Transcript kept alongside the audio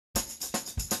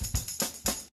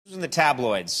In the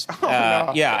tabloids.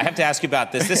 No. Yeah, I have to ask you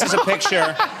about this. This is a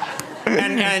picture.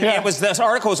 And this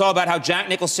article was all about how Jack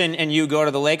Nicholson and you go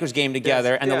to the Lakers game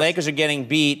together, and the Lakers are getting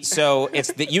beat, so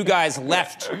it's that you guys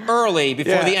left early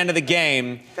before the end of the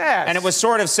game. And it was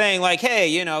sort of saying, like, hey,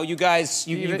 you know, you guys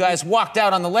walked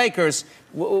out on the Lakers.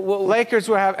 Lakers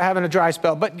were having a dry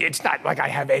spell, but it's not like I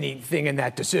have anything in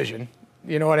that decision.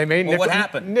 You know what I mean? Well, what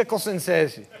happened? Nicholson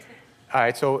says, all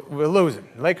right, so we're losing.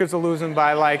 Lakers are losing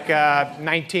by like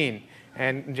 19.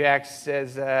 And Jack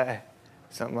says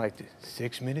something like,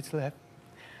 6 minutes left.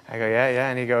 I go, yeah.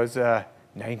 And he goes,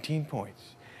 19 points.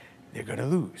 They're going to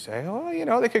lose. I go, well, you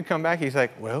know, they could come back. He's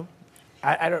like, well,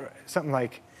 I don't, something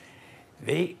like,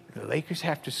 the Lakers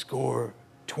have to score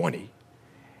 20,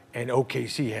 and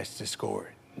OKC has to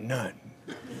score none.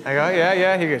 I go,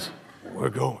 yeah. He goes, we're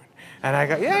going. And I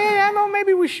go, yeah, no,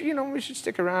 maybe we should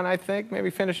stick around, I think, maybe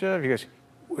finish it up. He goes,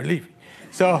 we're leaving.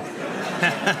 So,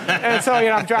 and so,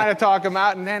 I'm trying to talk him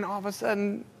out, and then all of a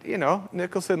sudden,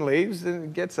 Nicholson leaves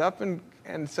and gets up, and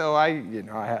so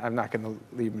I'm not going to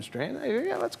leave him stranded.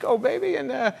 Yeah, let's go, baby.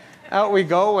 And out we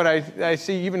go, and I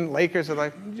see even Lakers are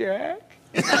like, Jack?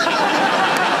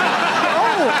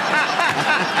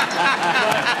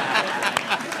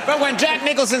 But when Jack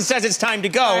Nicholson says it's time to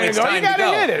go, it's time to go. You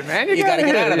gotta hit it, man. You gotta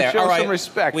get out of there. Show all right. some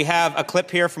respect. We have a clip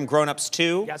here from Grown Ups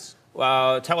 2. Yes.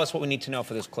 Tell us what we need to know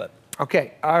for this clip.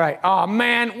 Okay, all right. Oh,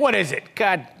 man, what is it?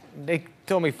 God, they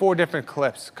told me 4 different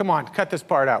clips. Come on, cut this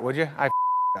part out, would you? I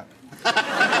up. No.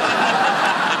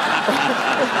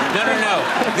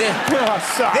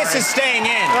 Sorry. This is staying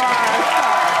in. All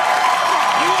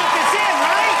right. You want this in,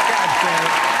 right? God damn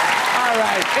it. All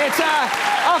right. It's,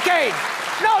 okay.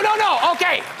 No.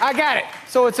 Okay, I got it.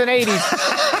 So it's an 80s.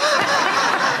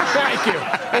 Thank you.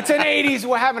 It's an 80s.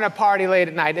 We're having a party late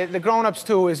at night. The Grown Ups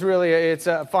 2 is really, it's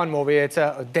a fun movie. It's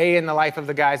a day in the life of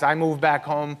the guys. I moved back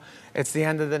home. It's the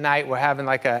end of the night. We're having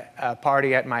like a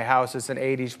party at my house. It's an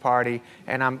 80s party.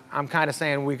 And I'm kind of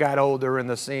saying we got older in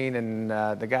the scene, and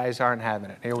the guys aren't having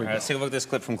it. Here we go. Let's take a look at this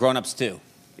clip from Grown Ups 2.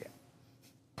 Yeah.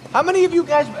 How many of you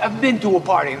guys have been to a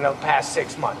party in the past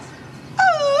 6 months?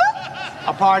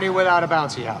 A party without a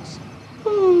bouncy house.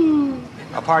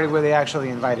 A party where they actually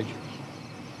invited you.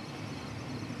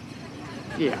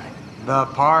 Yeah. The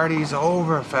party's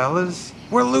over, fellas.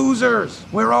 We're losers.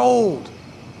 We're old.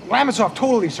 Lamassoff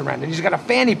totally surrendered. He's got a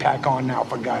fanny pack on now,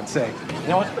 for God's sake. You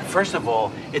know what? First of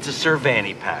all, it's a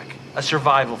Servanny pack. A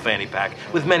survival fanny pack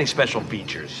with many special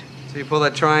features. So you pull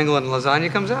that triangle and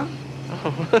lasagna comes out? Why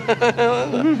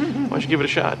don't you give it a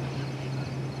shot?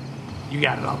 You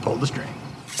got it. I'll pull the string.